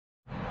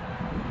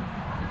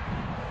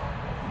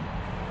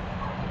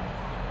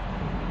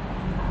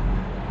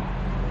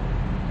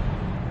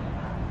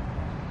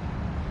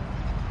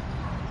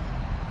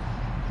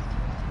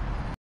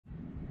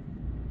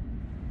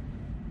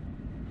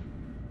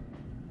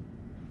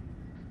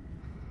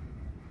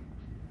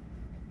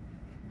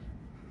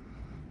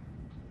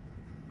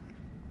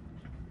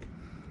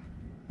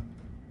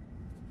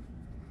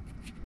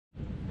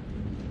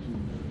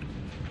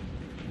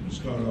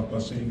Start off by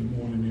saying good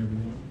morning,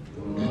 everyone.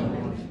 Good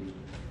morning.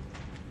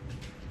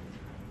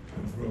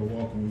 Brother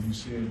Walker, when you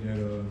said that,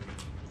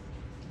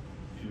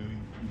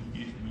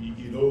 when you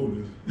get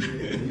older,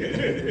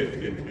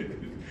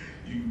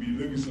 you can be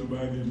looking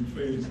somebody in the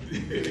face.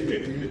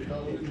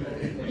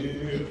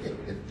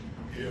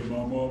 Yeah, my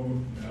mama,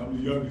 I'm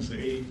the youngest of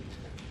 8.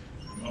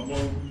 My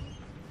mama,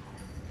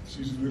 she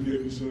used to look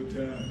at me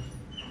sometimes.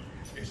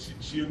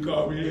 She'll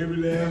call me every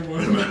last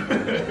one of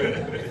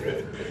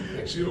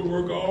my. She'll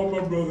work all my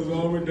brothers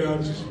all the way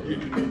down till she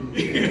get to me.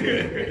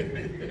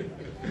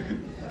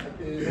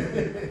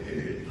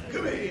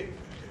 Come here,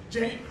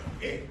 James.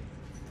 Hey,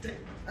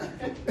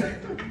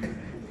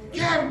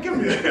 Gavin,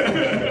 come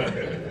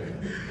here.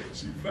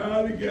 She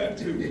finally got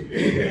to me.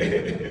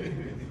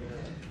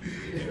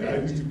 And I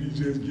used to be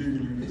just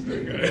giggling and stuff.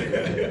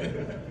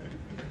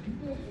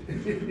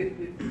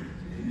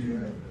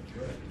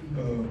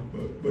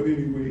 But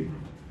anyway.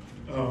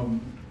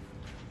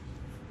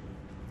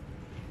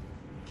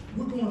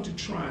 We're going to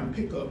try and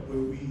pick up where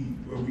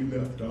we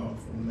left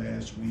off from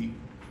last week.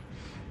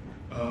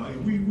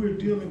 And we're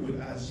dealing with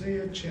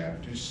Isaiah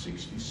chapter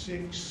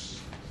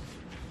 66.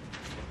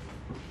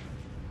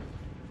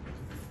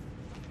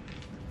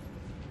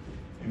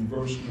 And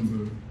verse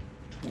number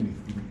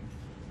 23.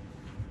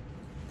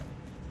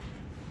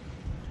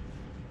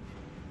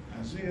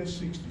 Isaiah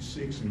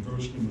 66 and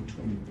verse number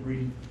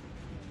 23.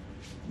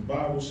 The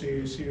Bible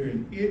says here,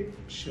 and it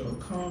shall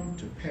come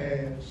to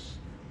pass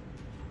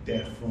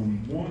that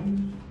from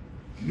one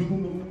new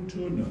moon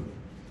to another,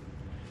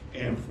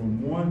 and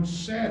from one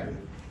Sabbath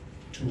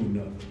to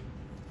another,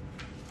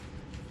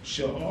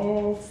 shall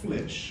all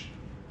flesh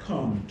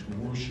come to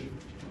worship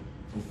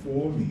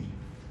before me,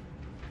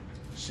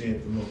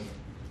 saith the Lord.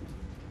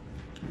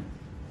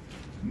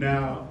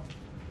 Now,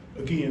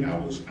 again, I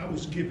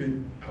was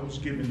given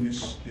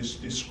this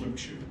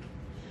scripture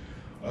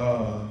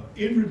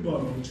in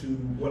rebuttal to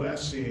what I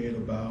said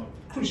about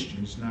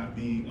Christians not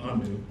being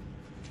under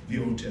the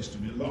Old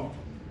Testament law,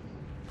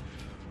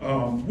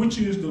 which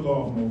is the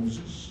law of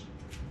Moses,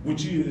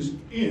 which is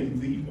in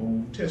the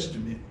Old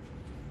Testament.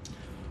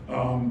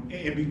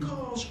 And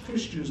because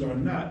Christians are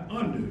not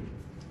under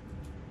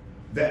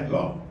that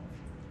law,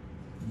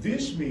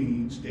 this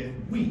means that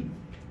we,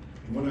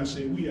 and when I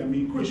say we, I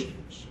mean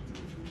Christians,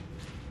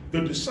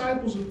 the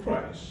disciples of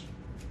Christ,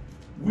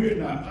 we're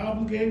not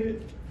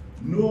obligated,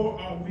 nor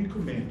are we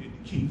commanded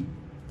to keep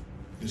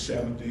the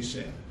seventh-day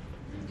Sabbath.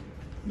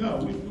 No,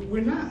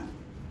 we're not.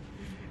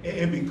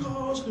 And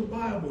because the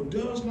Bible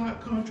does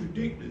not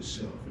contradict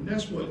itself, and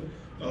that's what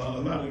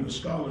a lot of the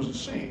scholars are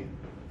saying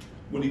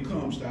when it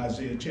comes to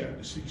Isaiah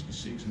chapter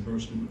 66 and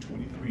verse number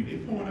 23, they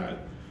point out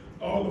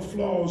all the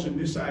flaws in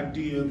this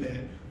idea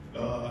that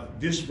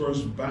this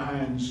verse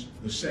binds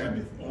the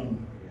Sabbath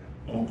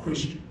on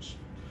Christians.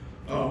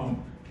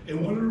 And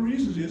one of the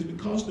reasons is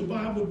because the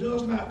Bible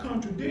does not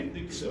contradict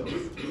itself.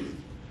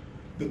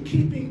 The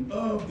keeping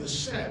of the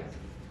Sabbath,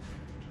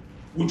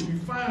 which we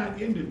find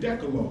in the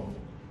Decalogue,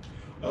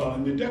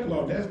 in the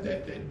Decalogue, that's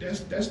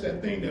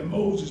that thing that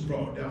Moses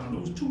brought down.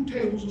 Those 2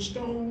 tables of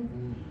stone,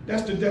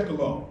 that's the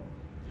Decalogue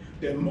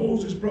that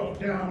Moses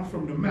brought down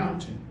from the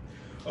mountain,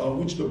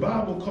 which the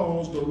Bible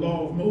calls the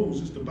law of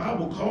Moses. The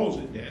Bible calls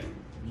it that.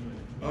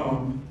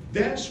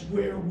 That's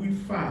where we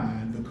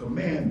find the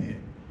commandment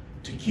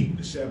to keep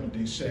the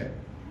seventh-day Sabbath.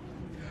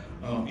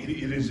 It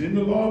is in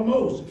the law of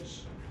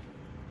Moses.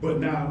 But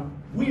now,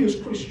 we as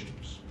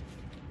Christians,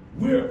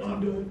 we're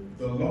under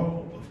the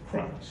law of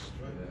Christ.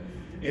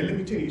 And let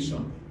me tell you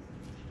something.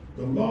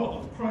 The law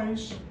of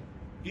Christ,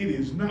 it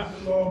is not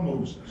the law of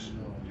Moses.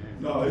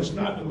 No, it's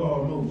not the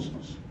law of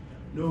Moses.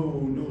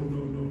 No.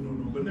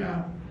 But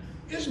now,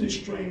 isn't it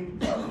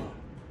strange?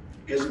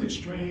 Isn't it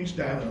strange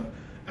that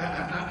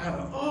out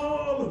of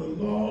all of the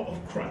law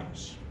of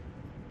Christ,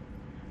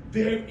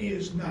 there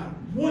is not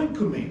one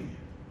command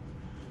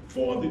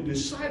for the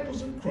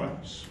disciples of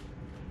Christ,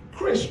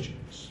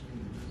 Christians.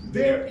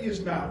 There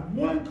is not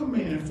one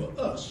command for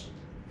us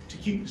to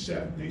keep the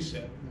seventh-day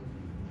Sabbath.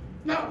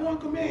 Not one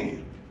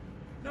command.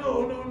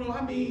 No.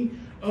 I mean,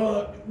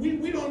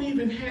 we don't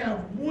even have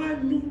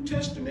one New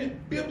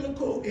Testament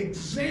biblical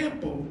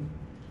example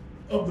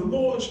of the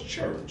Lord's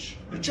church,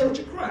 the Church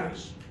of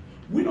Christ.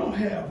 We don't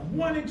have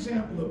one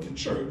example of the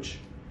church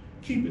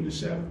keeping the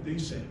seventh-day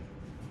Sabbath.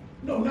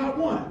 No, not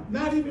one,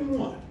 not even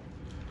one.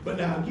 But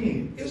now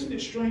again, isn't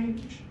it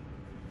strange?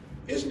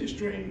 Isn't it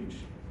strange?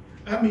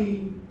 I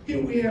mean,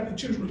 here we have the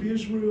children of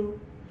Israel,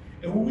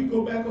 and when we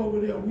go back over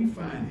there, we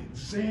find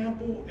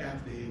example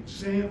after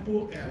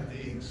example after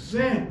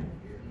example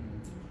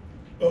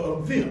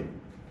of them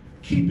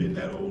keeping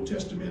that Old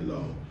Testament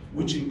law,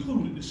 which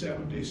included the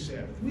seventh-day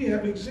Sabbath. We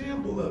have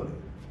example of it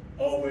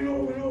over and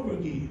over and over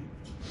again.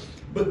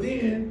 But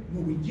then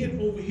when we get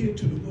over here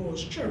to the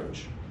Lord's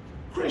church,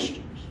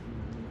 Christians,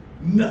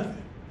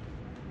 nothing.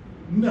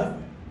 Now,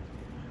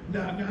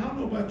 I don't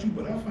know about you,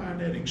 but I find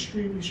that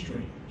extremely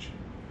strange.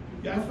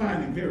 Yeah, I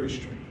find it very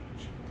strange.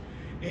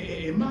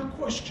 And my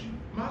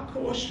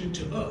question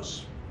to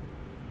us,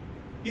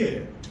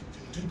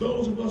 to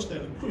those of us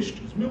that are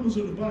Christians, members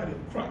of the body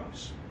of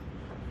Christ,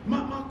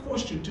 my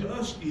question to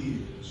us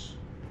is,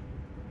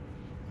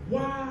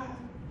 why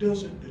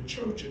doesn't the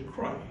Church of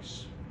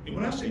Christ, and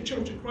when I say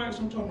Church of Christ,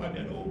 I'm talking about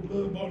that old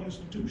blood-bought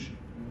institution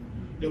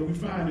that we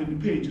find in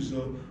the pages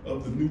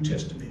of the New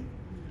Testament.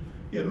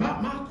 Yeah,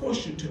 my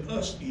question to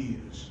us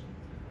is,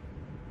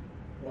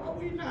 why are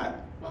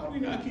we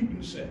not keeping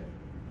the Sabbath?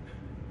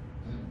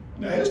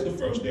 Now, it's the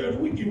first day of the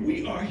week, and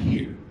we are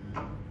here.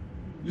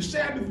 The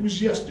Sabbath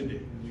was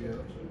yesterday.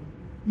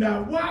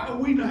 Now, why are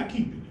we not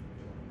keeping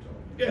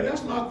it? Yeah,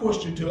 that's my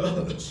question to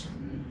us.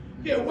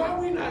 Yeah, why are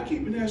we not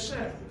keeping that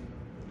Sabbath?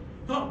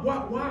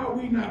 Why are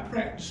we not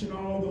practicing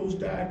all those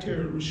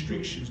dietary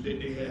restrictions that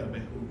they have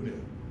back over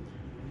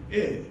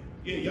there?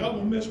 Yeah, y'all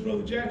gonna mess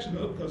Brother Jackson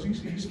up because he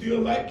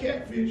still like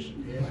catfish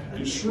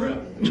and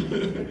shrimp.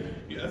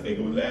 Yeah, I think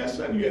it was last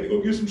Sunday you had to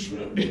go get some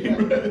shrimp.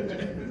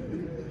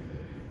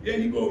 Yeah,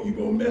 you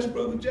gonna mess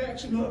Brother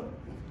Jackson up.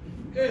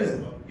 Yeah.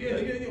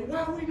 Why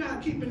are we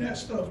not keeping that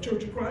stuff,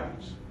 Church of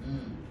Christ?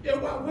 Yeah,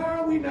 why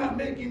are we not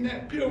making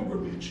that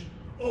pilgrimage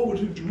over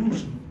to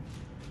Jerusalem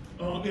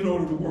in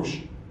order to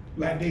worship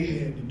like they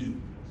had to do?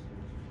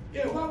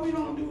 Yeah, why we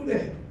don't do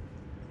that?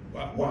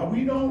 Why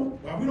we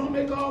don't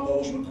make all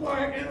those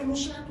required animal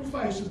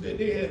sacrifices that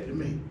they had to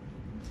make?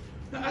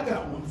 Now I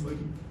got one for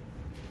you.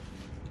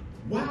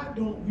 Why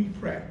don't we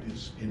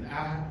practice an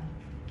eye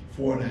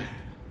for an eye?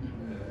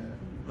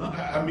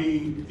 I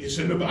mean, it's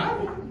in the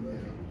Bible.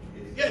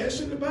 Yeah, it's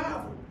in the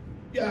Bible.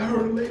 Yeah, I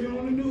heard a lady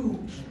on the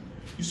news.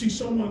 You see,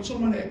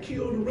 someone had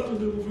killed a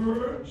relative of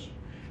hers,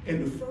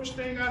 and the first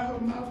thing out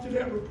of her mouth to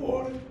that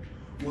reporter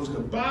was, the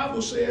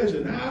Bible says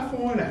an eye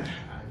for an eye.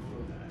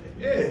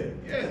 Yeah.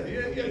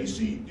 You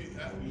see,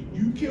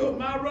 you killed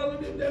my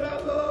relative that I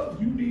love,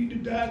 you need to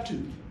die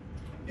too.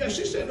 Yeah,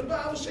 she said the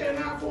Bible said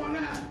an eye for an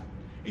eye.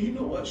 And you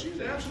know what?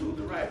 She's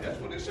absolutely right. That's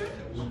what it says.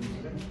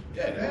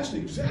 Yeah, that's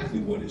exactly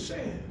what it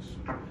says.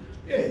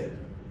 Yeah,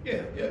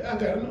 I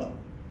got enough.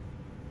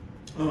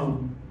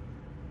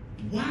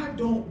 Why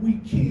don't we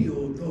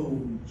kill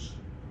those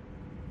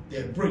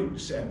that break the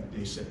Sabbath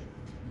day Sabbath?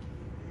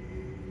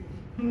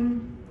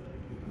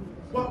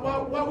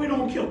 Why we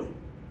don't kill them?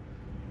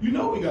 You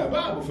know we got a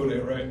Bible for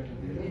that, right?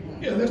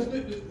 Yeah,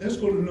 let's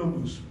go to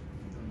Numbers.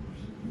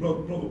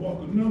 Brother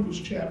Walker, Numbers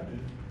chapter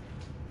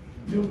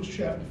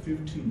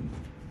 15.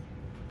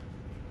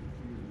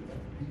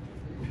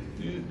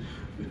 Yeah.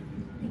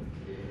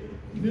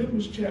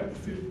 Numbers chapter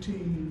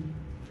 15,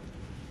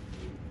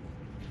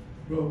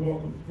 Brother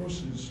Walker,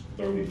 verses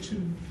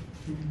 32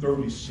 through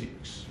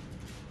 36.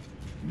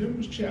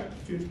 Numbers chapter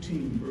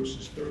 15,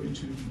 verses 32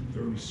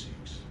 through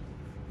 36.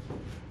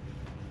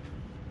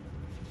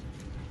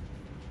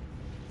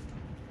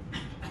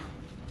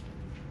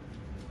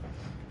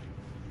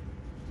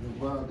 And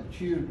while the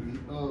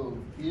children of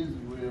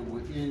Israel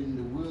were in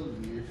the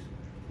wilderness,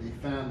 they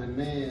found a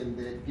man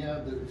that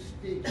gathered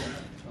sticks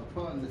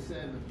upon the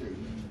Sabbath day.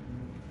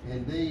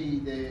 And they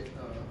that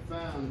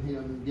found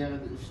him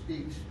gathered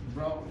sticks,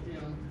 brought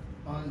him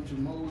unto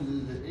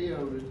Moses and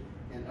Aaron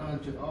and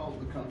unto all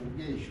the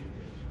congregation.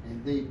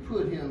 And they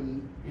put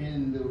him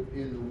in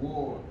the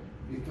ward,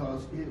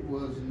 because it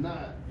was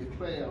not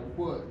declared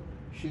what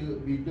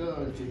should be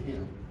done to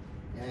him.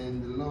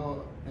 And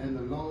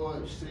the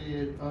Lord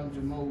said unto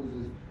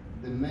Moses,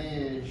 the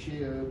man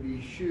shall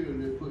be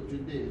surely put to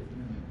death.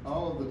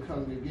 All the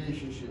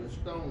congregation shall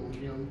stone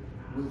him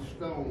with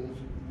stones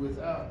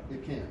without the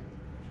camp.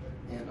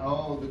 And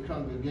all the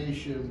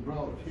congregation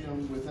brought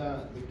him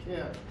without the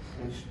camp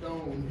and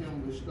stoned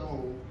him with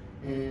stone,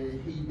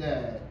 and he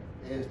died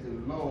as the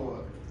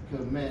Lord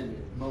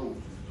commanded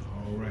Moses.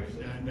 All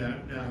right. Now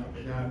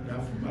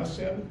for my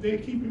Sabbath day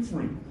keeping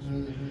friends.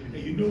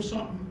 And you know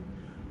something?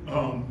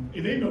 And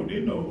they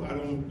know I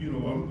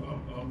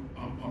don't,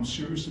 I'm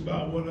serious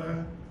about what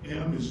I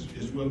am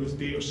as well as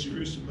they are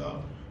serious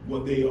about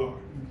what they are.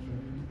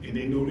 And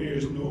they know there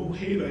is no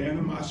hate or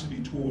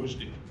animosity towards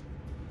them.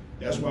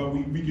 That's why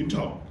we can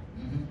talk.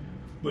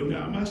 But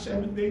now my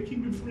Sabbath day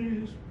keeping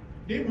friends,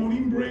 they won't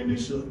even bring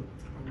this up.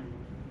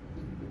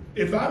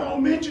 If I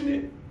don't mention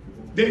it,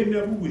 they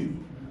never will.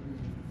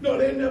 No,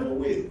 they never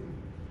will.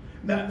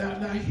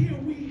 Now here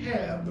we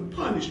have the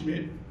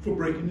punishment for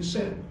breaking the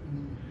Sabbath.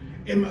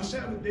 And my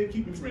Sabbath day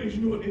keeping friends,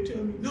 you know what they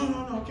tell me? No,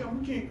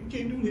 we can't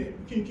do that.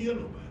 We can't kill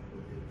nobody.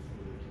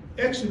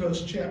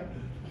 Exodus chapter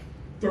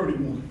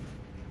 31.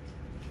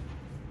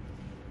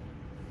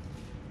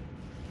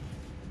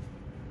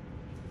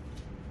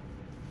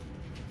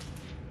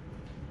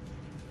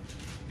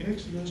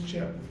 Exodus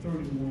chapter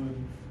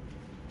 31.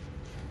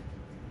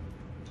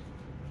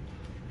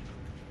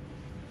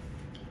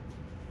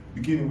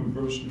 Beginning with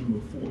verse number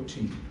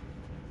 14.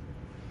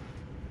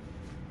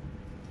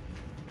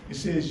 It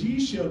says, ye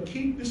shall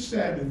keep the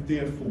Sabbath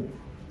therefore,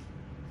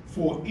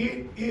 for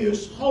it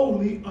is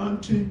holy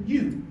unto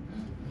you.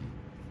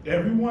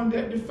 Everyone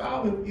that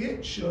defileth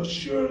it shall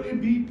surely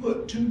be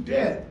put to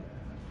death.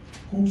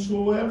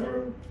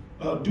 Whosoever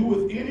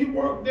doeth any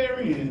work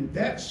therein,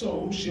 that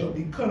soul shall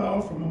be cut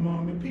off from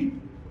among the people.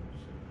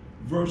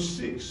 Verse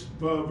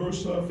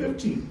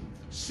 15.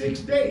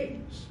 6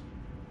 days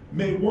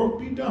may work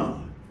be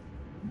done,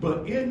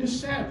 but in the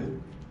Sabbath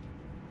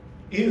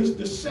is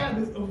the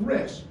Sabbath of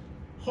rest,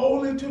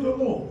 holy to the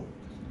Lord.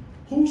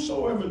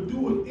 Whosoever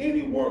doeth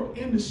any work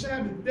in the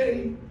Sabbath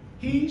day,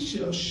 he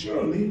shall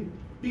surely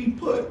be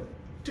put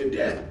to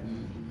death.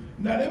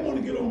 Now they want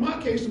to get on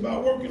my case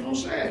about working on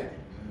Sabbath.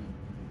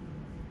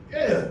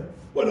 Yeah.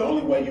 Well, the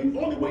only way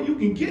you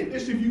can get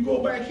this if you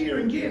go back here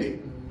and get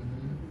it.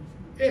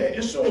 Yeah,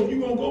 and so if you're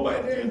gonna go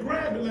back there and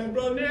grab it, like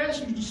Brother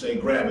Nash used to say,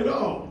 grab it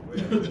all.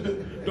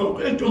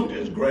 don't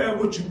just grab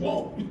what you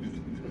want.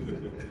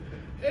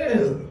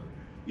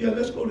 Yeah,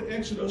 let's go to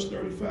Exodus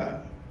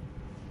 35.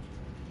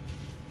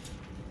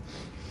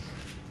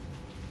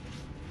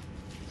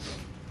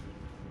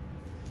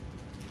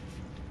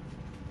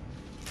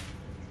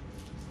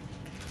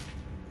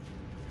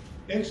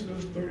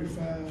 Exodus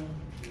 35,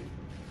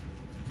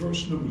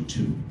 verse number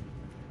 2.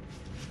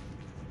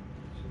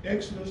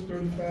 Exodus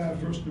 35,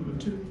 verse number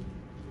 2.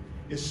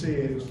 It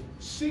says,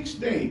 6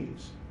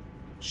 days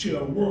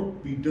shall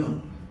work be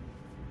done,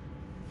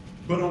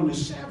 but on the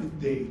Sabbath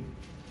day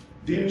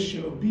there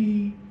shall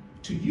be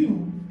to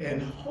you an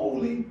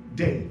holy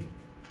day,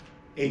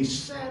 a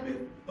Sabbath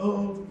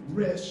of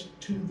rest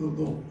to the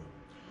Lord.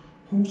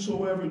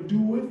 Whosoever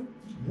doeth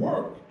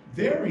work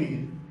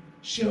therein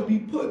shall be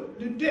put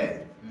to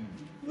death.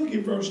 Look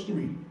at verse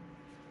 3.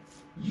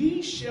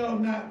 Ye shall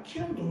not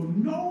kindle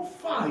no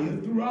fire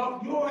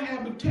throughout your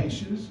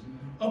habitations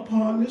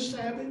upon the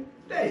Sabbath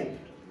day.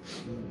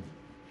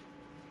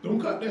 Don't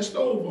cut that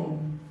stove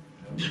on.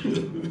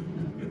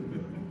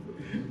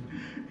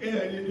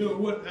 Yeah, you know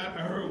what? I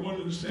heard one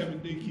of the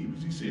Sabbath day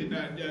keepers. He said,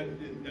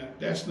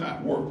 "That's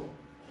not work.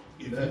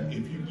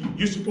 If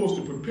you're supposed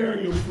to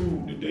prepare your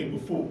food the day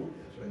before,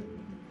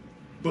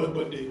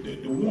 but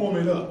to warm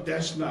it up,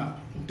 that's not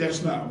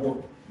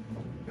work."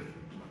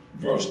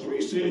 Verse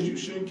 3 says you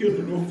shouldn't kill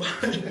no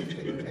fire.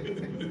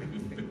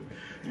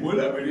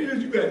 Whatever it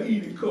is, you got to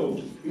eat it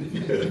cold.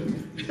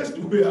 That's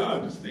the way I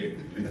understand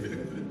it.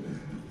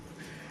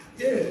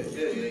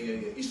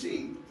 Yeah. You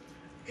see,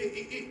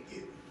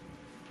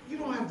 you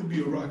don't have to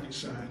be a rocket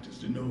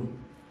scientist to know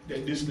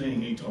that this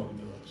thing ain't talking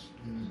to us.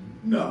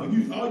 No,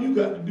 all you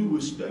got to do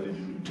is study the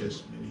New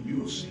Testament and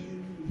you'll see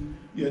it.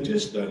 Yeah,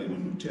 just study the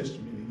New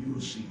Testament and you'll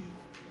see it.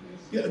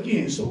 Yeah,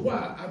 again, so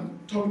why? I'm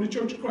talking to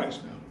Church of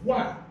Christ now.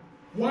 Why?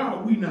 Why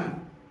are we not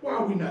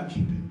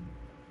keeping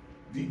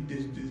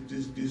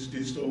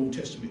this Old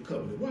Testament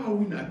covenant? Why are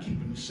we not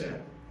keeping the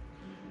Sabbath?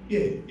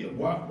 Yeah.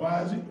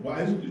 Why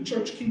isn't the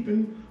church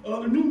keeping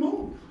the new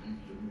moon?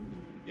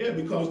 Yeah,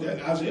 because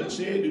that Isaiah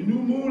said the new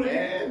moon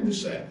and the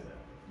Sabbath.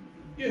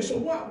 Yeah, so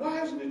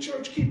why isn't the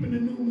church keeping the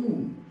new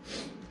moon?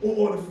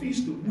 Or the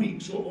Feast of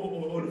Weeks,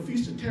 or the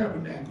Feast of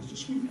Tabernacles, the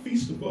sweet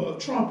Feast of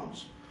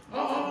Trumpets,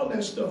 all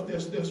that stuff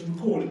that's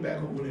recorded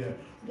back over there.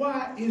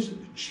 Why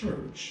isn't the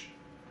church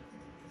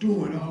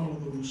doing all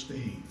of those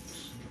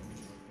things?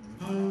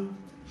 And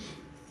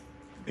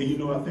you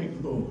know, I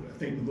thank the Lord. I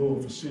thank the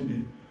Lord for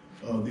sending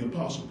the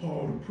Apostle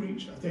Paul to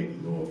preach. I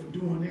thank the Lord for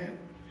doing that,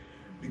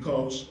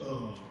 because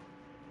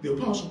the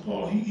Apostle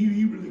Paul,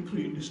 he really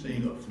cleared this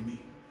thing up for me.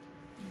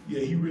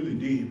 Yeah, he really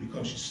did,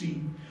 because you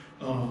see,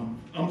 I'm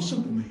a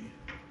simple man.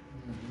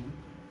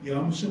 Yeah,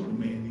 I'm a simple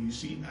man. And you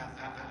see,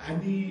 I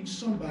need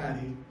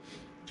somebody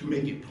to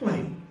make it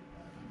plain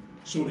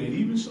so that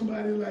even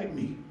somebody like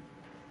me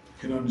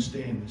can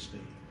understand this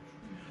thing.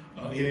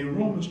 And in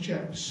Romans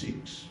chapter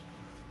 6,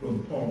 Brother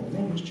Paul,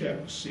 Romans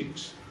chapter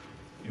 6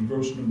 in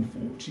verse number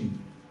 14.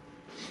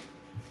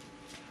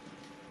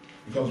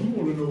 Because we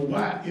want to know,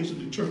 why isn't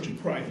the Church of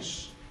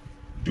Christ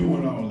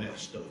doing all that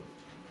stuff?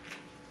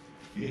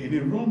 Yeah, and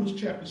in Romans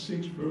chapter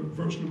 6,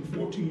 verse number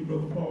 14,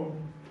 Brother Paul.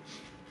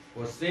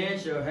 For sin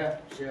shall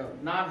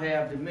not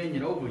have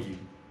dominion over you,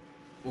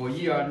 for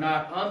ye are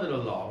not under the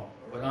law,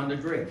 but under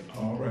grace.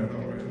 All right.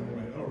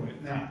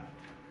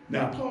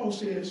 Now Paul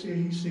says here,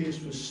 he says,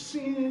 for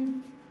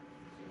sin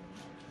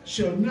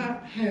shall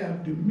not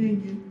have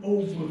dominion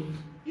over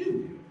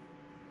you.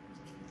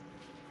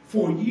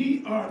 For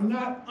ye are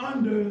not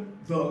under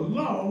the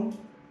law,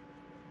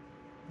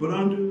 but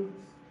under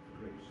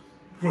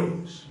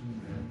grace.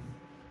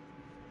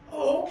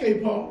 Oh, okay,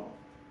 Paul.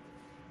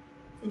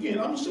 Again,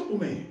 I'm a simple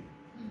man.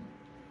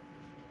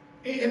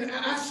 And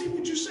I see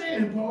what you're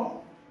saying,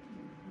 Paul.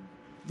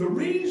 The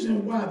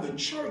reason why the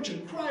Church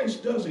of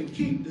Christ doesn't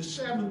keep the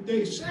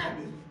seventh-day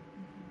Sabbath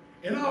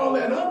and all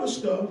that other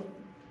stuff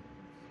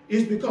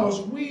is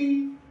because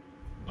we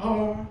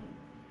are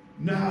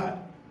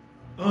not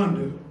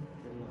under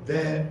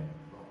that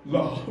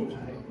law.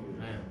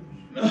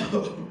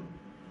 No.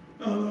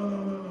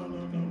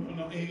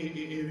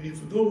 And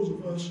for those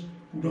of us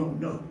who don't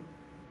know,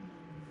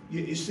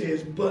 it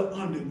says, but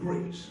under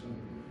grace.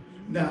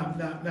 Now,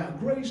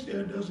 grace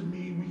there doesn't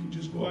mean we can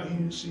just go out here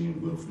and sin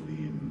willfully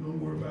and don't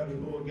worry about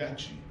it, Lord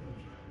got you.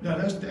 Now,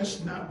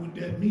 that's not what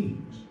that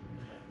means.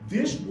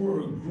 This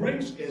word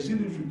grace, as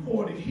it is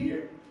recorded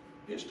here,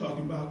 it's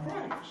talking about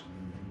Christ.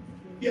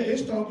 Yeah,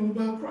 it's talking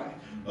about Christ.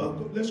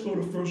 Let's go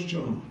to 1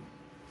 John.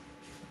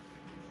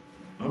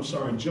 I'm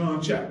sorry,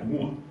 John chapter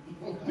 1.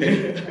 I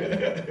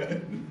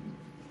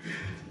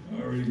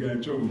already got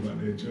in trouble about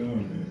that,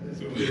 John. Man.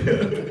 So,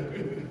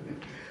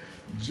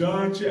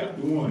 John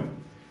chapter 1.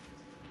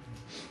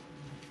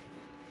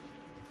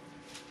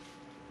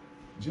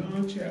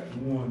 John chapter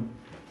 1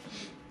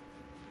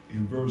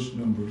 in verse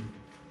number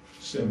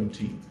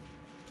 17.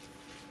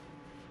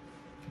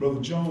 Brother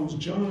Jones,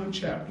 John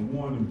chapter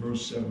 1 and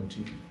verse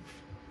 17.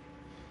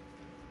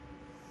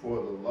 For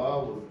the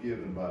law was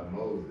given by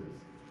Moses,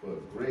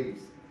 but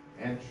grace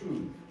and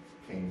truth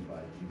came by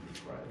Jesus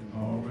Christ.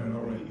 All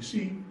right. You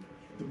see,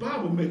 the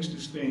Bible makes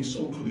this thing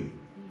so clear.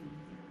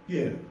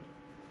 Yeah.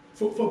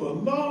 For the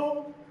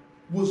law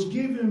was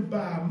given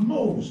by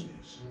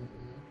Moses,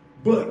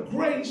 but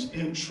grace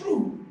and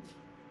truth,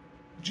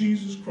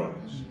 Jesus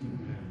Christ.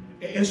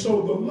 And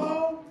so the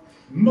law,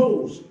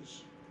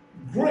 Moses,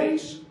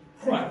 grace,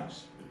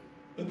 Christ.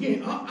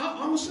 Again,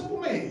 I'm a simple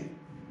man.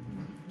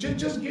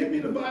 Just give me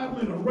the Bible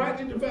in a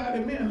rightly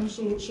divided manner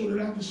so that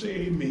I can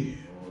say amen.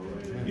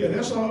 Yeah,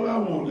 that's all I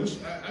want.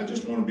 I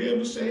just want to be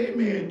able to say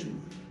amen to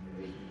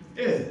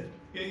it.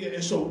 Yeah.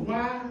 And so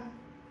why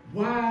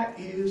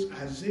is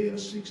Isaiah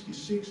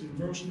 66 in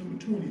verse number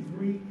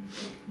 23,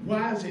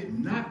 why is it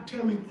not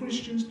telling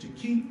Christians to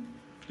keep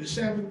the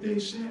Sabbath day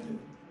Sabbath?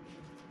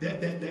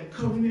 That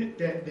covenant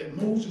that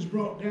Moses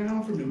brought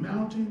down from the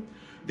mountain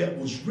that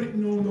was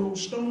written on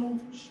those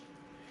stones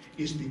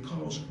is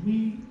because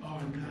we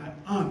are not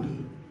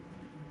under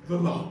the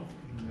law.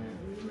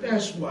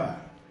 That's why.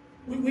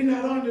 We're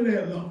not under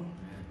that law.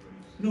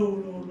 No.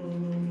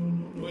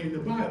 In the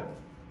Bible.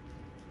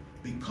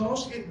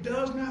 Because it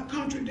does not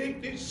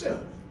contradict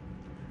itself.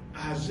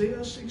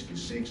 Isaiah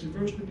 66 and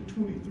verse number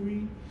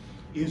 23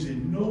 is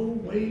in no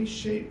way,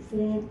 shape,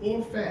 form,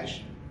 or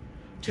fashion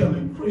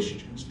telling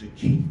Christians to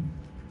keep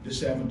the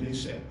Sabbath-day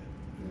Sabbath.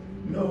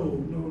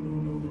 No.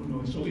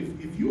 So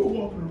if you're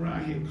walking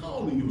around here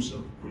calling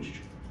yourself a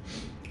Christian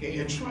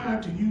and trying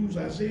to use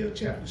Isaiah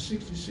chapter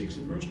 66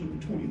 and verse number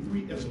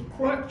 23 as a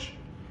crutch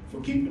for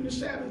keeping the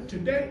Sabbath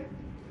today,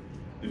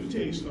 let me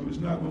tell you something, it's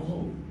not going to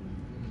hold.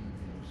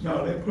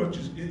 No, that crutch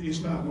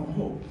it's not going to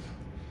hold.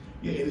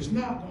 Yeah, it is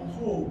not going to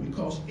hold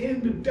because in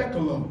the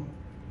Decalogue,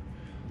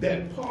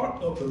 that part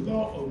of the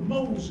law of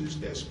Moses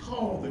that's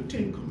called the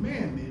Ten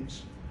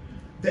Commandments,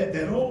 that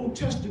Old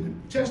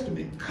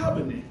Testament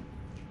covenant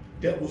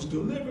that was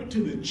delivered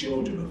to the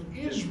children of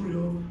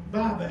Israel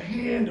by the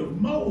hand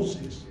of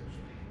Moses,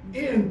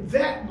 in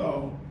that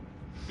law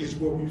is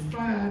where we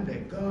find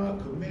that God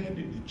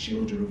commanded the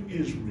children of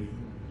Israel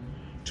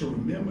to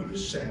remember the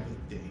Sabbath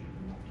day.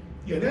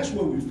 Yeah, that's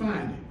where we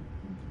find it.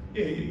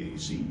 Yeah, you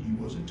see, he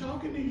wasn't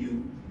talking to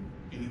you,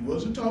 and he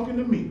wasn't talking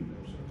to me.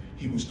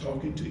 He was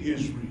talking to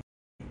Israel.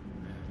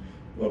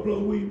 Well,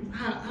 Brother William,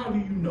 how do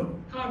you know?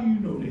 How do you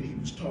know that he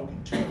was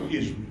talking to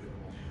Israel?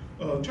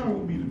 Turn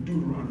with me to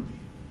Deuteronomy.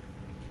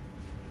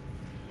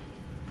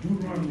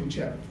 Deuteronomy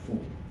chapter 4.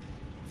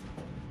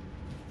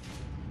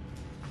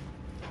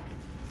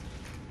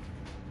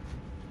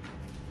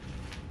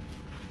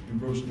 In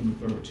verse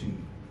number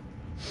 13.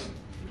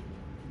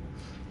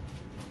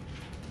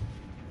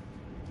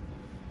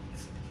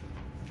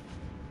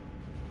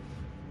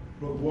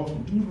 Brother Walker,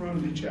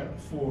 Deuteronomy chapter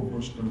 4,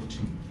 verse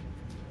 13.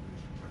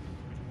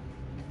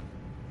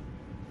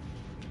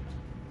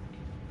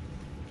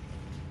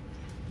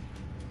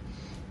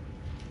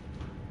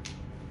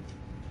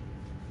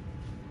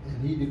 And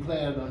he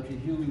declared unto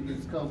you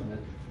his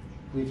covenant,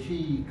 which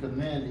he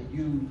commanded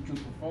you to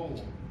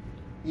perform,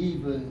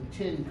 even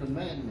 10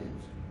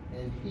 commandments,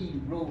 and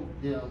he wrote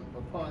them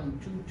upon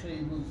 2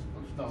 tables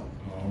of stone.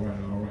 All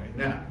right.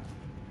 Now,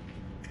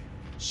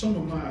 some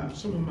of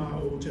my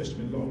Old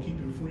Testament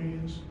law-keeping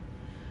friends,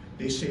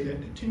 they say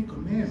that the 10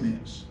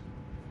 Commandments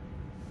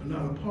are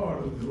not a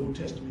part of the Old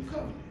Testament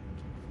covenant.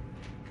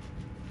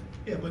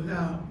 Yeah, but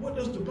now, what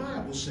does the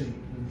Bible say?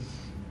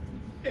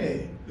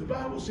 Yeah, the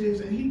Bible says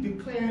that he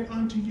declared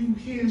unto you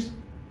his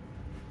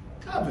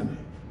covenant.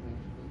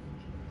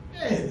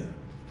 Yeah,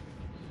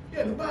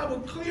 the Bible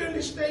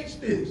clearly states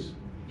this.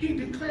 He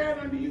declared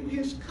unto you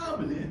his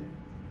covenant,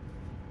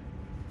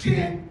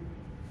 10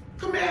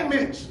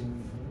 commandments.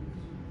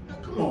 Now,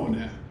 come on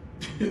now.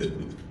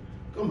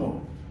 Come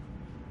on.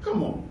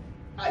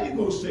 How you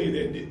gonna say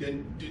that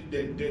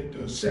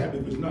the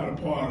Sabbath is not a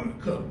part of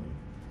the covenant?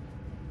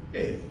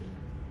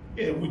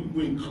 Yeah,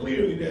 when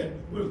clearly that,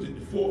 what is it,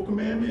 the 4th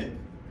commandment?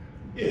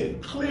 Yeah,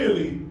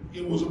 clearly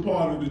it was a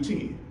part of the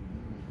 10.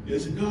 They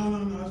said,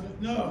 no,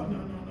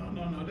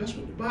 that's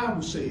what the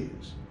Bible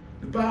says.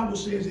 The Bible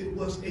says it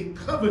was a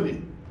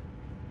covenant.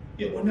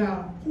 Yeah, well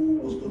now, who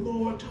was the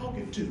Lord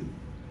talking to?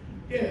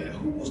 Yeah,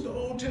 who was the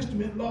Old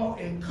Testament law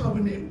and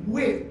covenant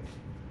with?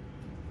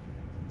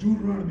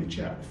 Deuteronomy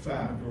chapter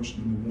 5, verse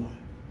number 1.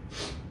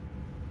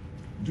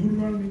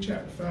 Deuteronomy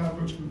chapter 5,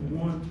 verse number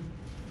 1.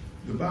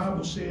 The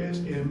Bible says,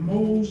 and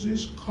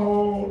Moses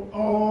called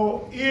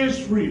all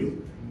Israel,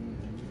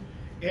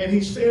 and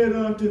he said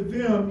unto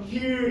them,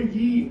 hear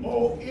ye,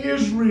 O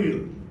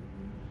Israel,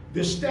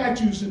 the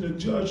statutes and the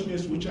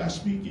judgments which I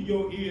speak in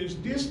your ears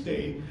this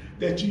day,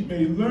 that ye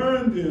may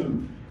learn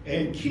them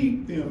and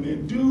keep them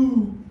and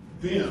do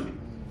them.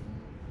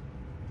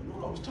 The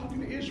Lord was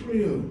talking to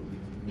Israel.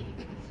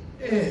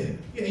 Yeah,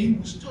 he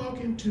was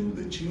talking to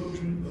the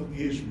children of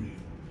Israel.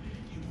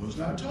 He was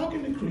not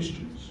talking to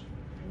Christians.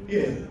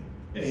 Yeah,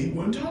 he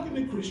wasn't talking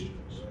to Christians.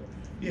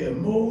 Yeah,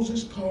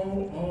 Moses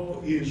called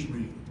all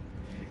Israel,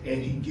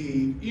 and he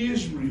gave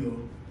Israel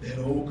that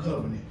old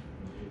covenant.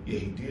 Yeah,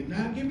 he did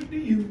not give it to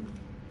you.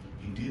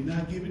 He did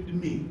not give it to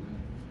me.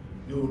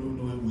 No,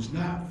 it was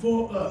not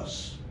for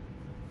us.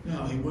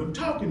 No, he wasn't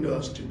talking to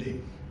us today.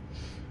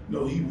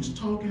 No, he was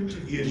talking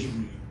to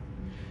Israel.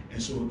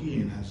 And so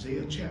again,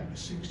 Isaiah chapter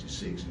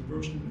 66 and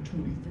verse number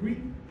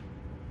 23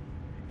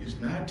 is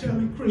not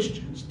telling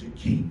Christians to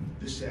keep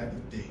the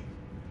Sabbath day.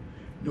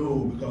 No,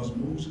 because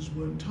Moses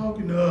wasn't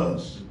talking to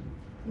us.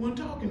 He wasn't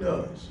talking to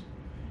us.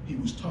 He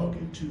was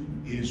talking to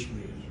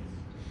Israel.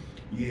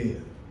 Yeah.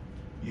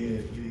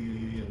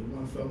 The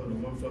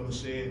one fella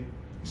said,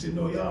 he said,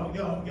 no,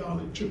 y'all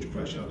in the Church of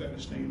Christ, y'all got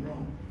this thing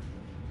wrong.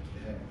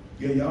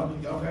 Yeah, y'all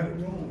got it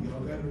wrong. Y'all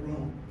got it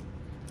wrong.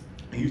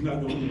 And he's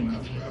not the only one.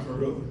 I've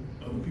heard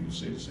other people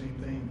say the same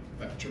thing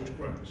about the Church of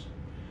Christ.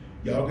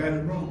 Y'all got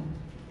it wrong.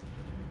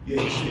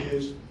 Yeah,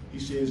 he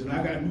says, and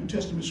I got New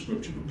Testament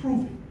scripture to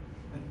prove it,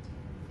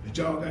 that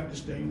y'all got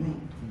this thing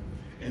wrong.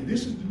 And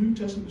this is the New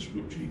Testament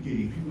scripture he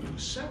gave. He went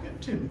to 2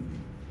 Timothy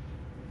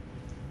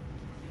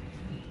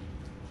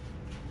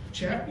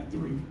chapter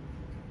 3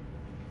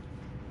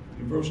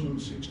 and verse number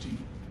 16.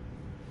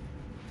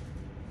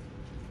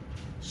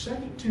 2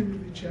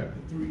 Timothy chapter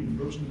 3 and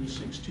verse number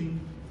 16.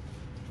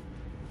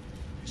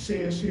 It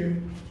says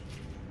here,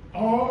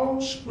 all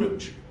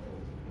scripture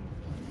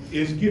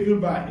is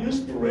given by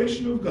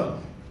inspiration of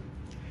God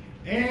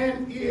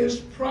and is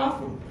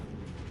profitable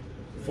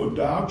for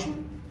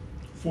doctrine,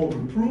 for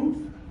reproof,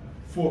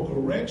 for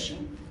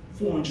correction,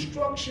 for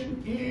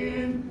instruction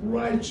in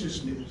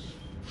righteousness.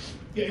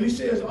 Yeah, and he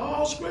says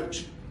all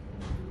scripture.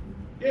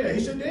 Yeah, he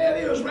said there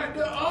it is right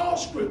there, all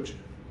scripture.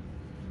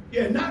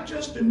 Yeah, not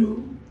just the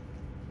new,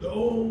 the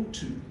old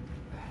too.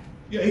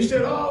 Yeah, he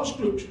said all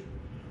scripture.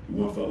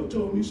 One fellow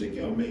told me, he said,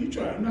 yo, man, you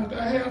trying to knock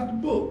out half the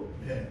book.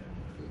 Yeah.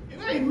 It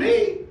ain't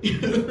me.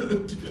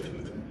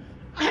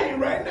 I ain't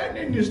writing nothing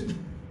in this.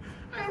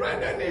 I ain't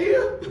writing nothing in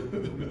here.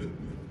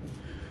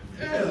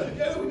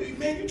 Yeah,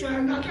 man, you trying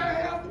to knock out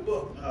half the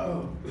book.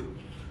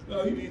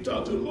 No, you need to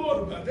talk to the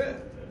Lord about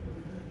that.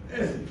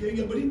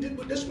 Yeah,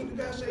 but that's what the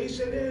guy said. He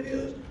said, there it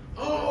is.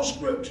 All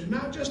scripture,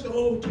 not just the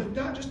Old Testament,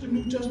 not just the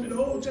New Testament,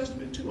 the Old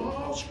Testament too,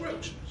 all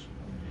scriptures.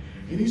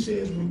 And he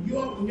says, when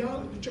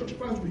y'all at the Church of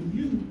Christ, when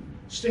you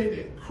say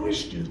that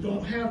Christians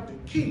don't have to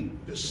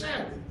keep the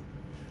Sabbath,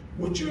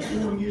 what you're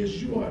doing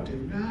is you are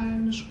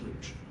denying the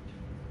scripture.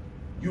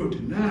 You're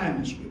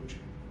denying the scripture.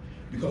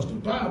 Because the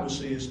Bible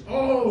says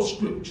all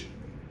scripture.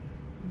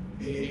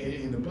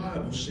 And the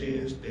Bible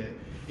says that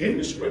in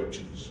the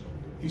scriptures,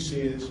 it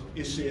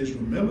says,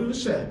 remember the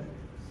Sabbath,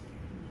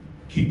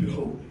 keep it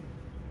holy.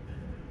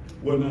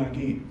 Well, now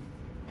again,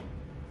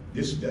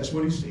 that's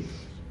what he says.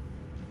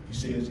 He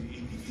says,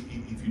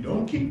 if you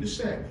don't keep the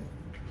Sabbath,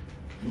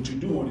 what you're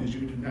doing is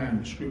you're denying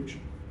the scripture.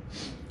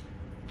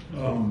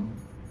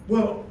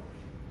 Well,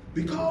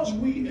 because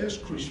we as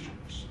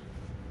Christians,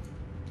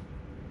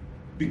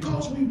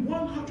 because we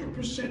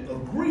 100%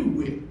 agree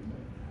with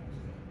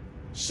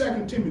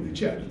 2 Timothy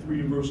chapter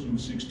 3 and verse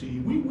number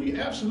 16, we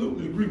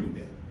absolutely agree with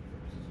that.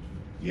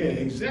 Yeah,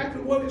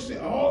 exactly what it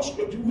said. All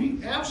scripture,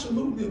 we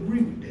absolutely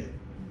agree with that.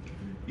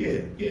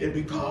 Yeah, and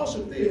because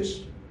of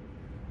this,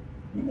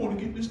 we want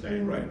to get this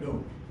thing right,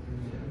 don't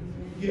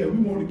we? Yeah, we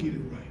want to get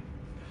it right.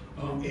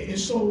 And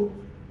so,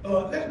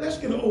 let's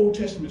get an Old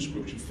Testament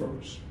scripture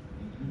first.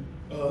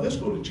 Let's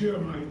go to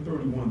Jeremiah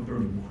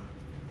 31:31.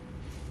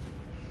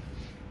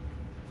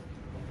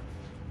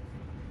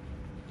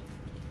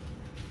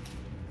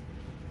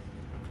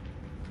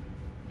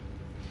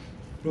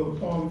 Brother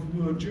Paul, if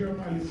you will,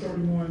 Jeremiah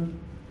 31,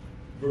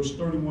 verse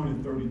 31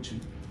 and 32.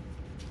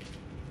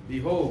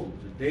 Behold,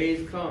 the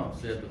days come,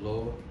 said the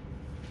Lord,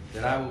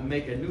 that I will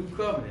make a new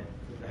covenant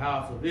with the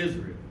house of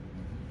Israel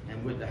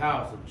and with the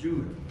house of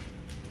Judah,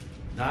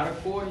 not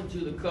according to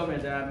the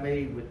covenant that I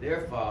made with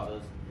their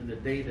fathers in the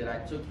day that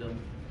I took them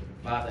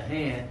by the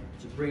hand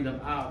to bring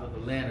them out of the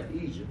land of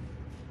Egypt,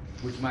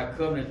 which my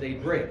covenant they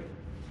break,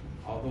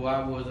 although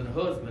I was an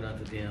husband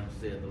unto them,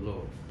 said the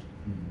Lord.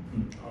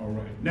 All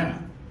right. Now,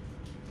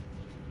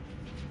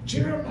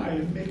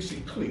 Jeremiah makes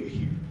it clear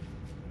here.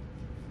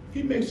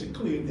 He makes it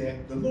clear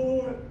that the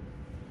Lord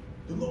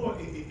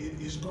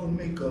is going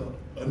to make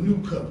a new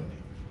covenant.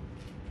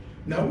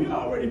 Now, we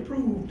already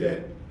proved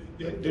that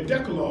the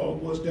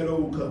Decalogue was that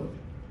old covenant.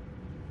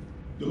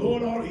 The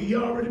Lord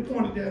already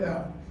pointed that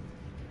out.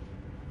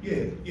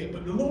 Yeah,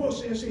 but the Lord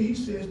says here, he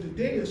says, the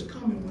day is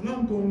coming when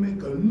I'm going to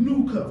make a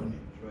new covenant.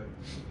 Right.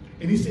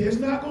 And he says, it's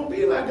not going to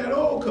be like that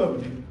old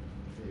covenant.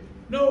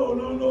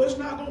 No, it's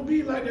not going to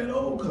be like that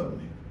old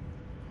covenant.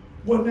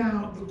 Well,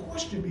 now, the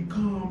question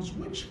becomes,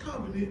 which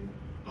covenant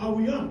are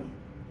we under?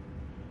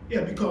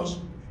 Yeah, because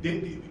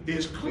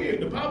there's clear,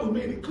 the Bible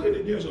made it clear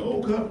that there's an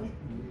old covenant.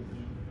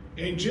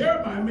 And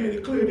Jeremiah made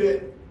it clear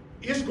that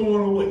It's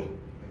going away.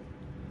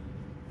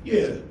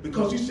 Yeah,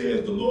 because he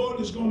says the Lord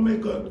is going to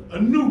make a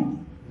new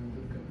one.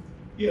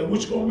 Yeah,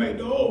 which is going to make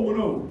the old one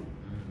old.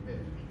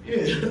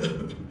 Yeah.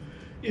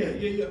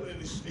 Yeah.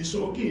 And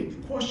so again,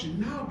 the question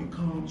now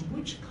becomes,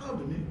 which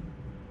covenant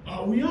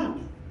are we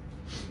under?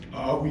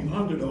 Are we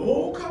under the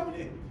old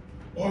covenant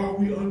or are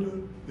we under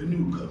the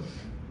new covenant?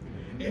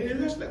 And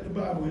let's let the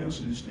Bible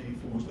answer this thing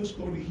for us. Let's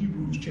go to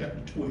Hebrews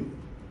chapter 12.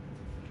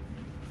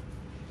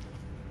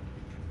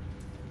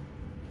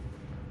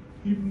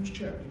 Hebrews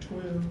chapter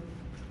 12.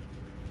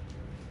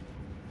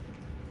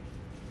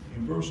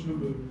 In verse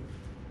number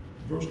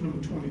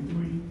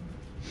 23.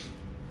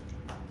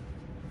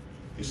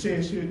 It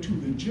says here, to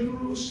the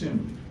general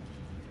assembly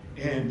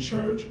and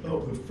church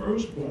of the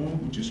firstborn,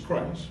 which is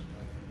Christ,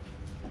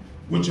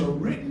 which are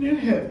written in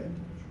heaven,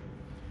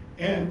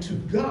 and to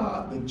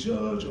God, the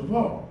judge of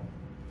all,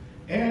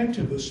 and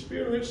to the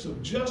spirits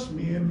of just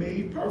men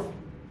made perfect,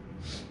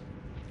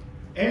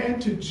 and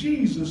to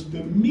Jesus,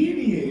 the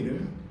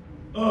mediator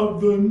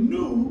of the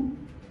new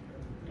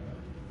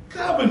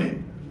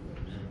covenant.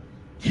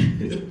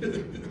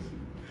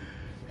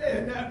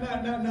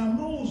 Now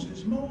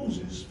Moses,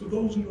 for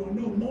those who don't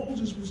know,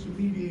 Moses was the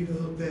mediator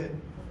of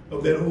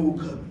that old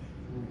covenant.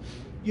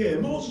 Yeah,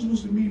 Moses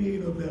was the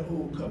mediator of that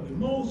old covenant.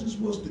 Moses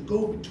was the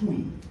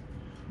go-between.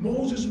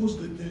 Moses was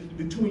the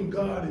between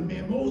God and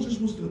man. Moses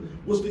was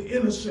the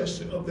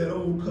intercessor of that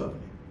old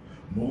covenant.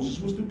 Moses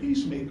was the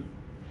peacemaker.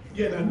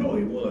 Yeah, and I know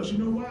he was. You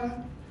know why?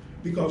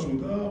 Because when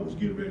God was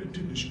getting ready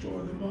to destroy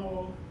them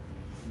all,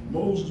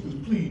 Moses was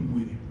pleading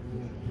with him.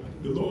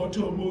 The Lord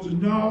told Moses,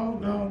 no,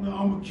 I'm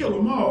gonna kill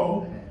them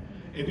all,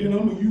 and then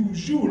I'm gonna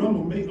use you, and I'm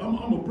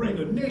gonna bring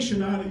a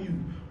nation out of you.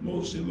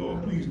 Moses said,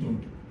 Lord, please don't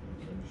do it.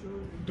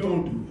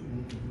 Don't do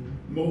it.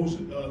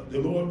 Moses, the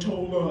Lord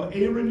told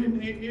Aaron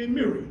and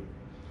Miriam.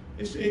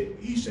 He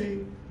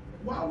said,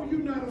 why were you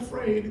not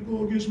afraid to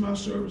go against my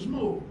servant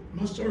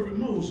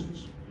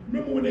Moses?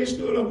 Remember when they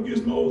stood up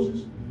against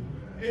Moses?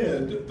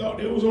 Yeah, thought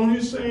they was on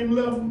his same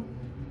level.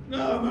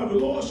 No, the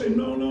Lord said,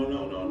 no.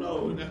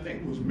 And I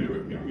think it was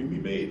Miriam he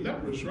made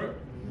leprous, right?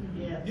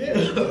 Yeah.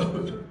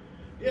 The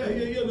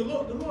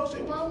Lord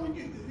said, why would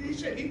you? He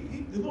said,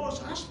 the Lord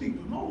said, I speak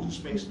with Moses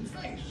face to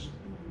face.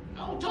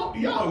 I don't talk to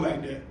y'all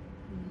like that.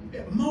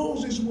 Yeah,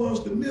 Moses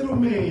was the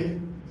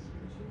middleman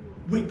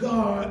with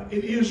God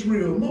and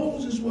Israel.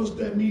 Moses was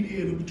that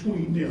mediator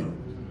between them.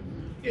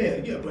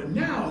 Yeah, but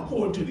now,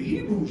 according to the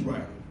Hebrews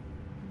writer,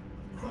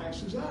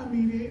 Christ is our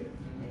mediator.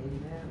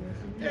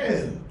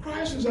 Yeah,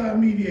 Christ is our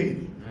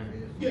mediator.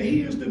 Yeah,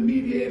 he is the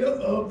mediator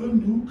of the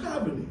new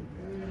covenant.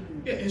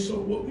 Yeah, and so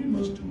what we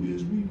must do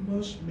is we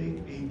must make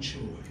a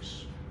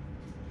choice.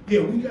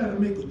 Yeah, we got to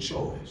make a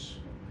choice.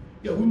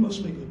 Yeah, we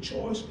must make a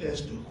choice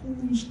as to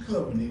whose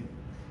covenant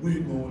we're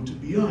going to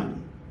be under.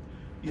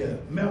 Yeah,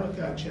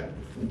 Malachi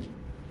chapter 4.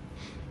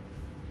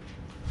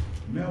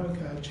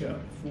 Malachi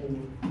chapter 4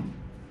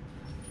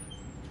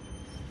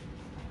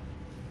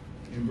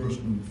 in verse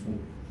number 4.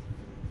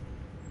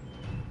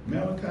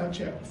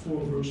 Malachi chapter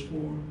 4, verse 4,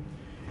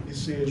 it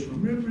says,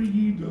 remember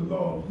ye the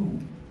law of who?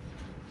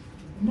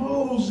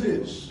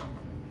 Moses.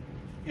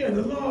 Yeah,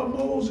 the law of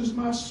Moses,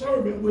 my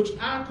servant, which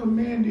I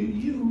commanded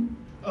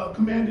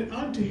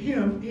unto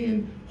him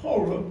in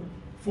Horeb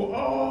for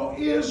all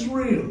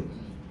Israel,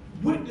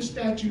 with the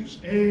statutes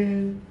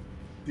and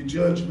the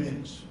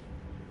judgments.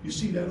 You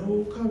see that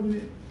old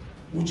covenant,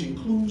 which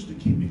includes the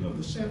keeping of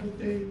the Sabbath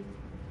day,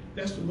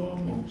 that's the law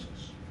of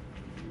Moses.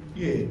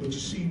 Yeah, but you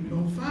see, we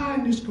don't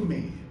find this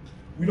command.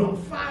 We don't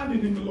find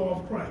it in the law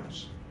of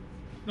Christ.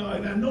 Now,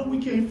 and I know we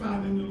can't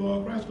find it in the law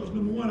of Christ because,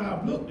 number one,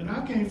 I've looked and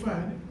I can't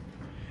find it.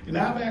 And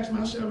I've asked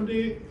my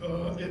Seventh-day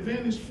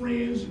Adventist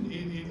friends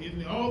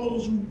and all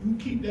those who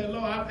keep that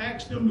law, I've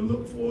asked them to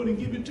look for it and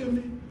give it to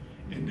me,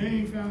 and they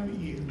ain't found it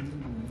yet.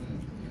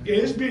 Yeah,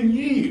 it's been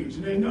years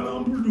and none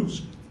of them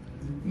produced it.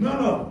 None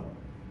of them.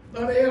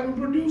 No, they haven't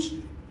produced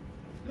it.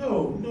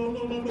 No.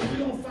 We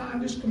don't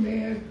find this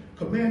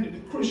commanded to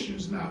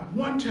Christians not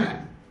one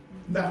time.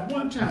 Not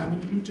one time in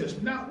the New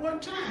Testament. Not one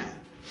time.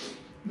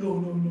 No.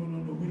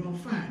 We don't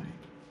find it.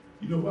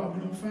 You know why we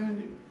don't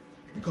find it?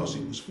 Because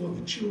it was for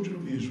the children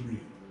of Israel.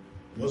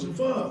 It wasn't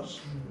for us.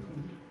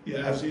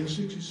 Yeah, Isaiah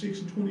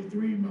 66 and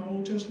 23, my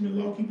Old Testament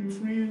law-keeping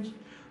friends,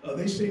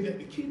 they say that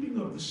the keeping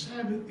of the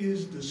Sabbath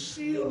is the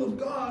seal of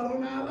God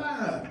on our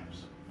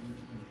lives.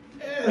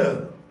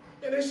 Yeah.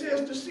 And they say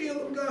it's the seal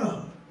of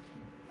God.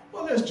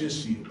 Well, let's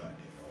just see about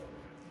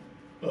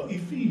that.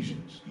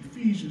 Ephesians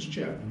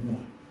chapter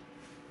 1.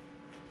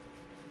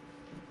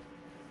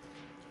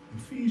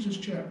 Ephesians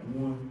chapter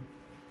 1,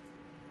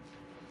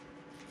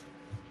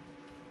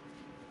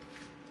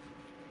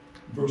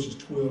 verses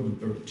 12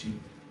 and 13.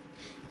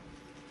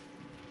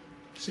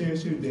 It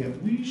says here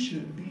that we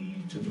should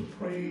be to the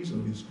praise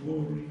of his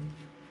glory,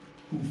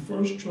 who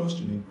first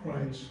trusted in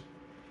Christ,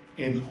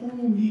 in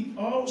whom ye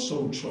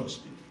also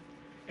trusted,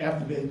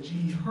 after that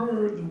ye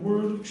heard the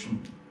word of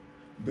truth,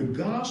 the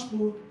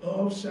gospel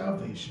of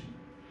salvation,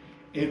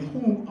 in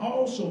whom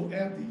also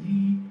after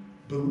ye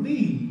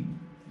believed,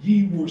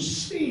 ye were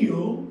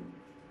sealed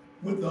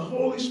with the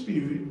Holy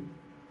Spirit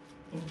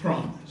of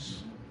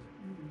promise.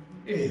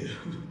 Yeah.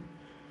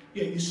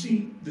 Yeah, you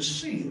see, the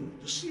seal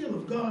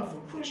of God for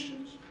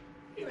Christians,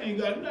 it ain't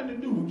got nothing to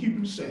do with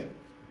keeping the Sabbath.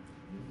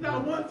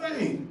 Not one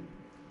thing.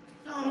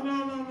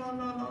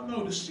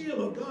 No. The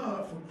seal of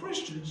God for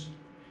Christians,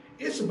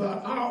 it's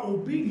about our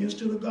obedience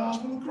to the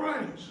gospel of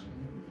Christ.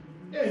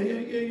 Yeah.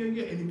 And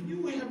if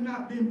you have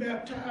not been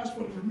baptized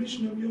for the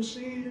remission of your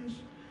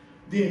sins,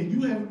 then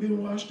you haven't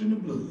been washed in the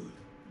blood.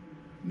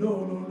 No,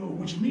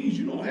 which means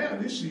you don't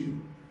have this seal.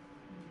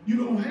 You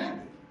don't have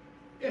it.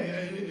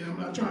 Yeah, I'm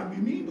not trying to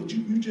be mean, but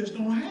you just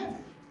don't have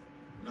it.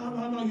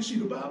 No. You see,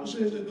 the Bible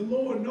says that the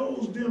Lord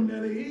knows them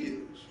that it is.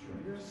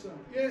 Yes, sir.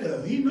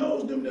 Yeah, he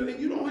knows them that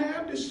you don't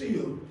have this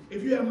seal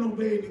if you haven't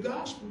obeyed the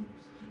gospel.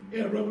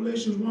 Yeah,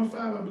 Revelations 1:5,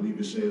 I believe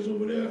it says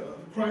over there,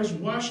 Christ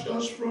washed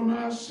us from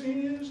our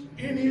sins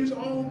in his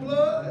own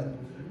blood.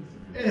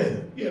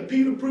 Yeah,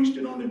 Peter preached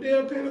it on the day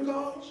of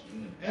Pentecost.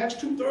 Acts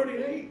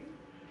 2:38.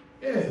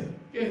 Yeah,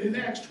 in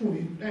Acts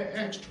 22.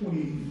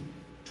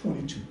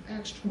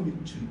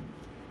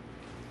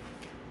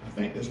 I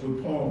think that's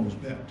where Paul was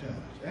baptized.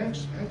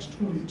 Acts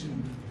 22,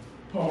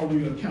 Paul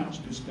recounts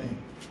this thing.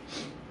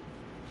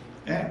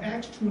 At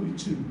Acts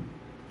 22,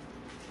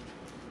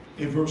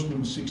 in verse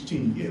number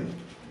 16, yeah.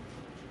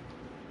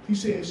 He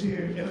says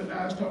here,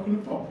 Ananias talking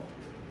to Paul.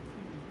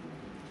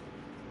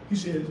 He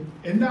says,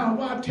 and now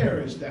why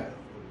tarriest thou?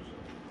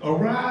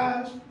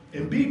 Arise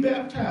and be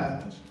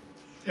baptized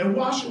and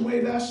wash away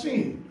thy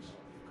sins,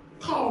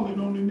 calling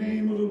on the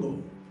name of the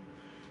Lord.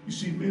 You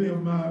see, many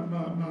of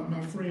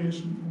my friends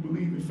who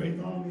believe in faith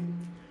only,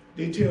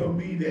 they tell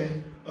me that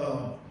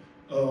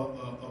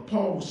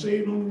Paul was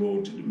saved on the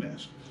road to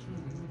Damascus.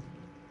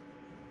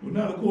 Well,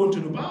 not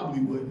according to the Bible, he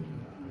wasn't.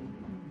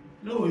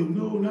 No,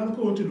 not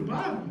according to the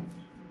Bible.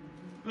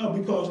 No,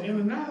 because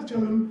Ananias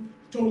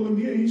told him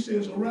here, he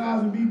says,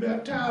 arise and be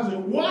baptized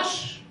and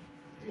wash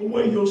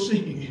away your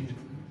sins.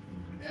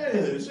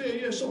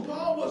 Yeah, so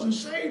Paul wasn't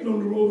saved on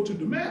the road to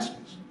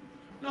Damascus.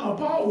 No,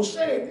 Paul was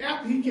saved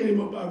after he came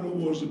up out of the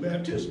waters of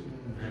baptism.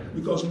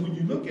 Because when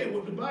you look at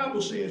what the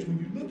Bible says, when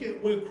you look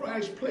at where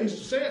Christ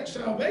placed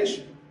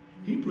salvation,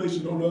 he placed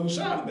it on the other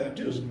side of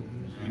baptism.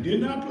 He did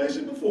not place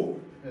it before.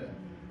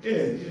 Yeah.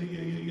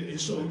 And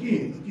so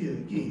again,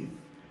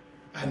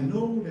 I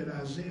know that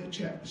Isaiah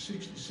chapter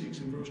 66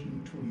 and verse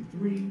number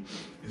 23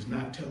 is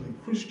not telling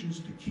Christians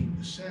to keep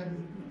the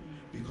Sabbath,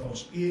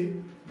 because it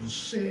was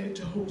said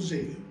to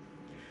Hosea.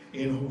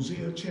 In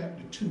Hosea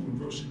chapter 2 and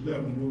verse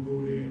 11, we'll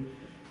go there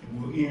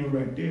and we'll end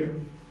right there.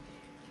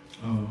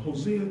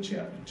 Hosea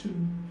chapter 2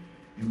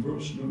 and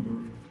verse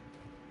number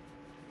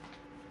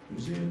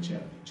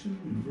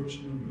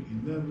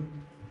 11.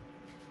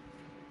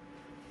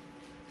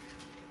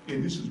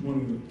 And this is one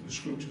of the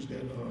scriptures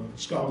that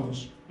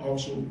scholars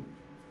also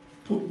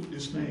put with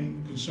this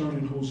thing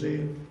concerning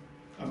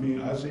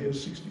Isaiah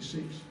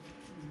 66.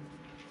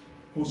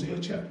 Hosea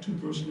chapter 2,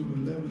 verse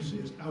number 11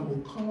 says, I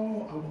will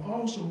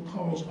also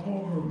cause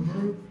all her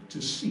mirth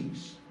to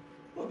cease.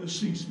 What does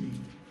cease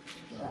mean?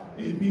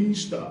 It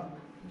means stop.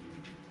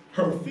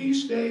 Her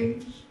feast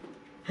days,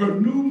 her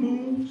new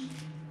moons,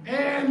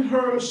 and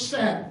her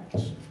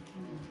Sabbaths.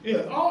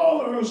 Yeah,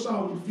 all of her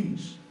solemn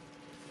feasts.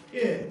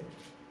 Yeah.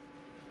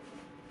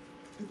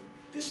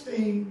 This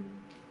thing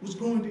was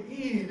going to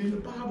end, and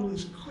the Bible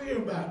is clear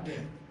about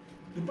that.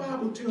 The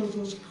Bible tells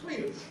us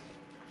clearly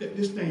that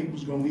this thing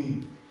was going to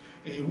end.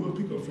 And we'll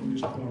pick up from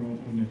this point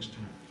on next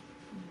time.